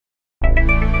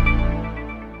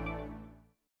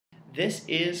This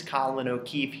is Colin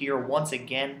O'Keefe here once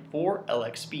again for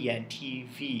LXBN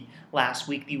TV. Last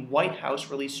week, the White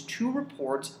House released two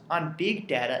reports on big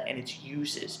data and its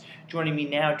uses. Joining me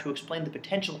now to explain the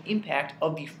potential impact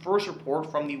of the first report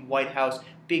from the White House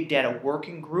Big Data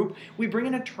Working Group, we bring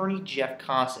in attorney Jeff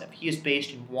Kosseff. He is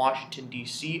based in Washington,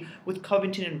 D.C. with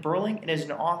Covington and Burling and is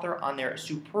an author on their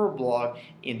superb blog,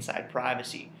 Inside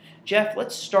Privacy. Jeff,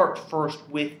 let's start first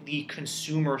with the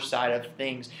consumer side of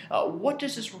things. What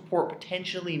does this report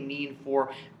potentially mean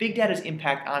for big data's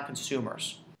impact on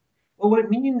consumers? Well, what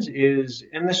it means is,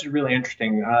 and this is really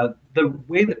interesting, the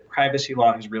way that privacy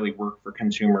law has really worked for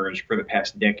consumers for the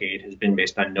past decade has been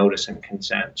based on notice and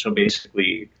consent. So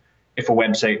basically, if a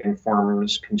website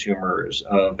informs consumers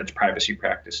of its privacy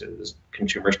practices,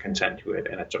 consumers consent to it,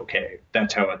 and it's okay.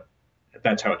 That's how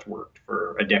it's worked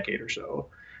for a decade or so.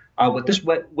 What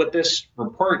this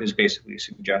report is basically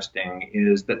suggesting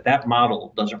is that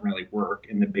model doesn't really work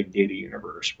in the big data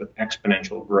universe with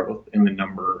exponential growth in the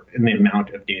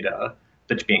amount of data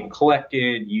that's being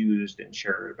collected, used, and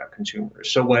shared about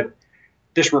consumers. So what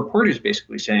this report is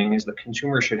basically saying is that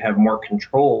consumers should have more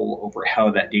control over how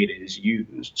that data is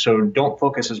used. So don't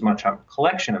focus as much on the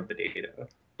collection of the data,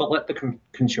 but let the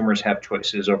consumers have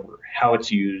choices over how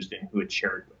it's used and who it's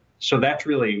shared with. So that's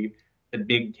really the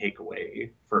big takeaway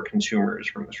for consumers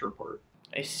from this report.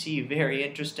 I see, very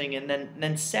interesting. And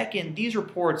then second, these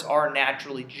reports are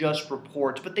naturally just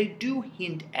reports, but they do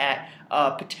hint at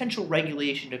potential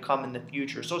regulation to come in the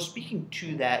future. So speaking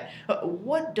to that,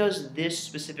 what does this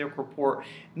specific report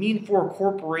mean for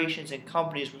corporations and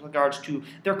companies with regards to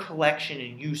their collection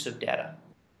and use of data?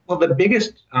 Well, the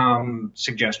biggest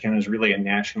suggestion is really a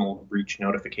national breach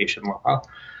notification law,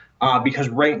 because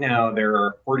right now there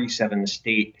are 47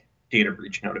 state data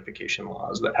breach notification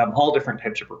laws that have all different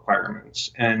types of requirements.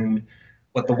 And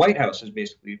what the White House is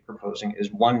basically proposing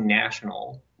is one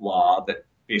national law that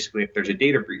basically, if there's a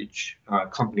data breach,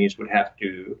 companies would have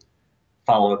to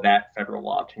follow that federal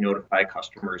law to notify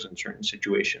customers in certain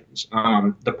situations.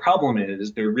 The problem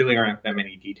is there really aren't that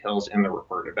many details in the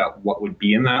report about what would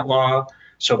be in that law.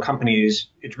 So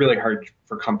it's really hard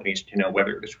for companies to know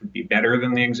whether this would be better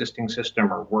than the existing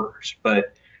system or worse.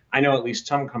 But I know at least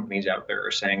some companies out there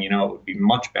are saying, it would be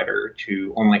much better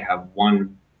to only have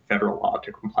one federal law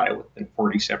to comply with than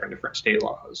 47 different state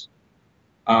laws.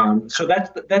 So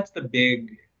that's the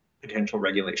big potential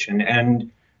regulation.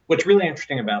 And what's really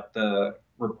interesting about the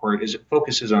report is it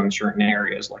focuses on certain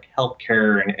areas like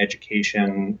healthcare and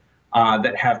education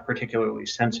that have particularly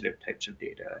sensitive types of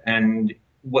data. And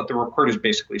what the report is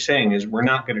basically saying is we're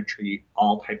not going to treat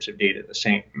all types of data the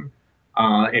same.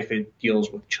 If it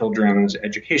deals with children's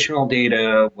educational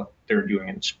data, what they're doing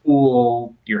in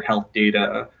school, your health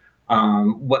data,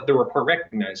 what the report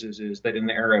recognizes is that in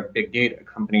the era of big data,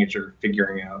 companies are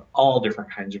figuring out all different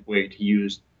kinds of ways to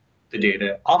use the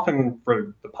data, often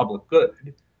for the public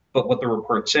good. But what the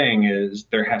report's saying is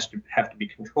there have to be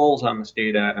controls on this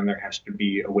data, and there has to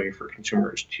be a way for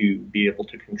consumers to be able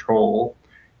to control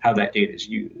how that data is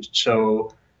used.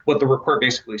 So what the report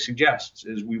basically suggests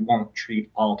is we won't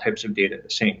treat all types of data the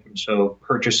same. So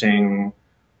purchasing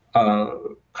a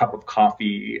cup of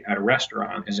coffee at a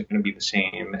restaurant isn't going to be the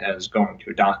same as going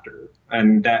to a doctor.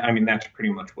 And that's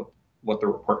pretty much what the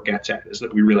report gets at, is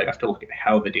that we really have to look at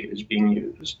how the data is being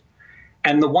used.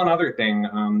 And the one other thing,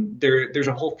 there's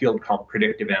a whole field called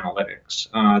predictive analytics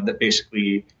that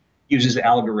basically uses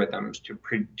algorithms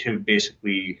to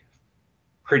basically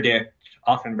predict,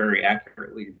 often very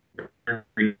accurately,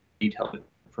 very detailed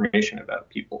information about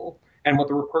people. And what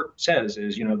the report says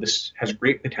is, this has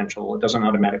great potential. It doesn't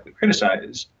automatically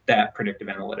criticize that predictive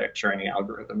analytics or any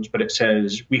algorithms, but it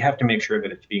says we have to make sure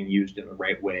that it's being used in the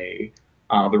right way.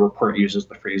 The report uses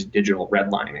the phrase digital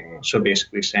redlining. So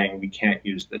basically saying we can't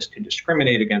use this to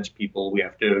discriminate against people. We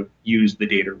have to use the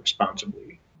data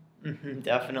responsibly.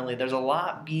 Definitely. There's a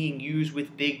lot being used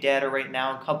with big data right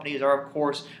now, and companies are, of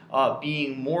course,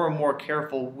 being more and more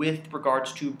careful with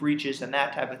regards to breaches and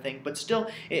that type of thing. But still,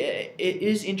 it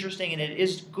is interesting, and it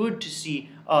is good to see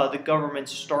the government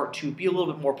start to be a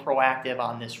little bit more proactive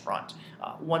on this front.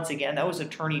 Once again, that was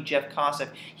attorney Jeff Kosseff.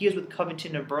 He is with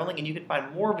Covington and Burling, and you can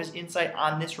find more of his insight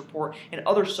on this report and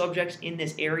other subjects in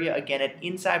this area, again, at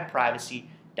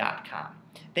InsidePrivacy.com.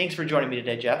 Thanks for joining me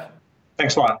today, Jeff.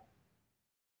 Thanks a lot.